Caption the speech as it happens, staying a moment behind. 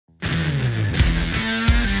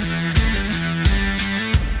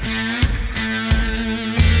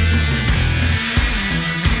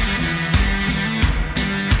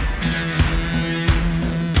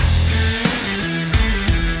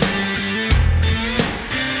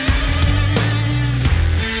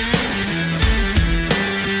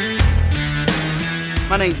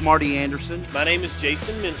My name's Marty Anderson. My name is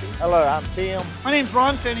Jason Minton. Hello, I'm Tim. My name's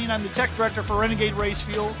Ron Finney and I'm the Tech Director for Renegade Race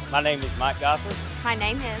Fuels. My name is Mike Goffard. My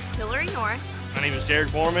name is Hillary Norris. My name is Derek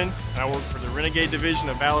Borman, and I work for the Renegade Division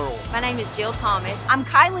of Valor Oil. My name is Jill Thomas. I'm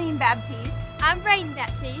Kylene Baptiste. I'm Brayden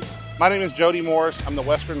Baptiste. My name is Jody Morris. I'm the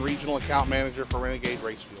Western Regional Account Manager for Renegade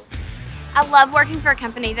Race Fuel. I love working for a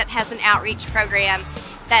company that has an outreach program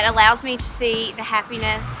that allows me to see the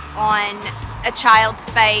happiness on a child's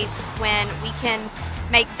face when we can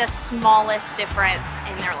make the smallest difference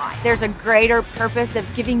in their life. There's a greater purpose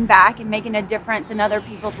of giving back and making a difference in other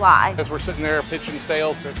people's lives. As we're sitting there pitching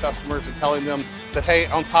sales to customers and telling them that, hey,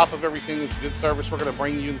 on top of everything that's good service, we're going to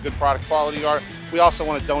bring you the good product quality art. We also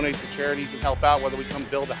want to donate to charities and help out, whether we come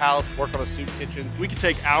build a house, work on a soup kitchen. We can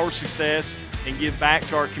take our success and give back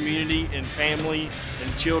to our community and family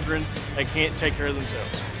and children that can't take care of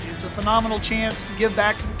themselves. It's a phenomenal chance to give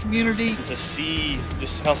back to the community. To see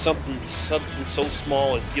just how something so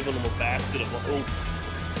small is giving them a basket of hope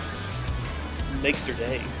makes their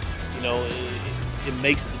day. You know, it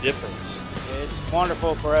makes the difference. It's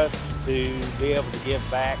wonderful for us to be able to give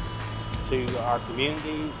back to our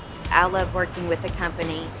communities. I love working with a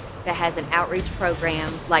company that has an outreach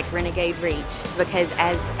program like Renegade Reach, because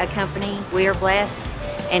as a company, we are blessed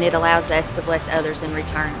and it allows us to bless others in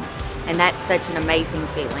return. And that's such an amazing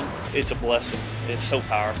feeling. It's a blessing. It's so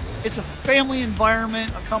powerful. It's a family environment,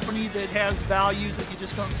 a company that has values that you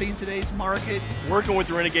just don't see in today's market. Working with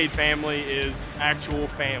the Renegade family is actual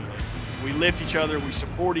family. We lift each other, we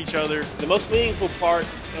support each other. The most meaningful part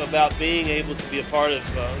about being able to be a part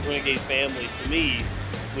of Renegade family, to me,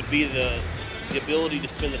 would be the ability to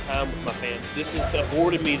spend the time with my family. This has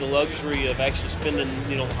afforded me the luxury of actually spending,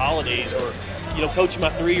 holidays or, coaching my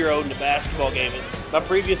 3-year-old in a basketball game. In my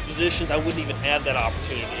previous positions, I wouldn't even have that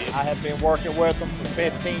opportunity. I have been working with them for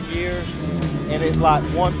 15 years, and it's like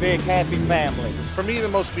one big happy family. For me, the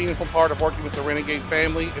most meaningful part of working with the Renegade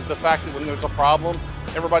family is the fact that when there's a problem,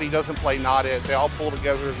 everybody doesn't play not it. They all pull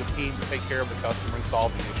together as a team to take care of the customer and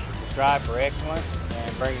solve the issue. We strive for excellence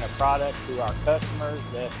and bringing a product to our customers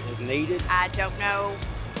that is needed. I don't know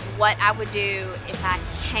what I would do if I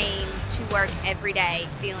came to work every day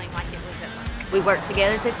feeling like it was at work. We work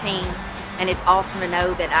together as a team, and it's awesome to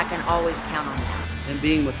know that I can always count on them. And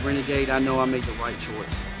being with Renegade, I know I made the right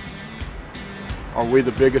choice. Are we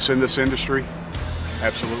the biggest in this industry?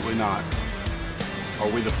 Absolutely not. Are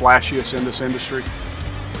we the flashiest in this industry?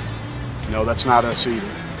 No, that's not us either.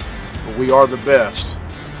 But we are the best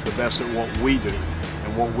at what we do.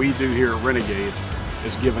 And what we do here at Renegade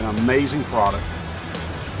is give an amazing product,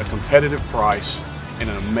 a competitive price, and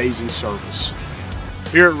an amazing service.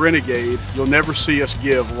 Here at Renegade, you'll never see us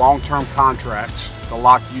give long-term contracts to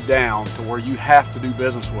lock you down to where you have to do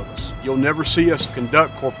business with us. You'll never see us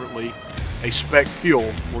conduct corporately a spec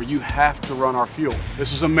fuel where you have to run our fuel.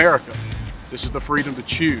 This is America. This is the freedom to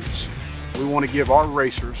choose. We want to give our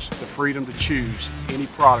racers the freedom to choose any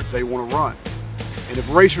product they want to run. And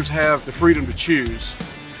if racers have the freedom to choose,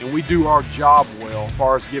 and we do our job well as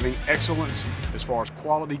far as giving excellence, as far as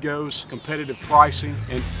quality goes, competitive pricing,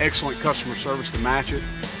 and excellent customer service to match it,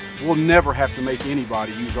 we'll never have to make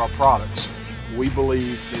anybody use our products. We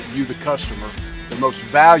believe that you, the customer, the most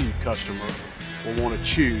valued customer, will want to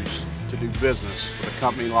choose to do business with a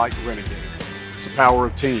company like Renegade. It's the power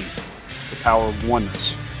of team. It's the power of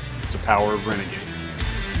oneness. It's the power of Renegade.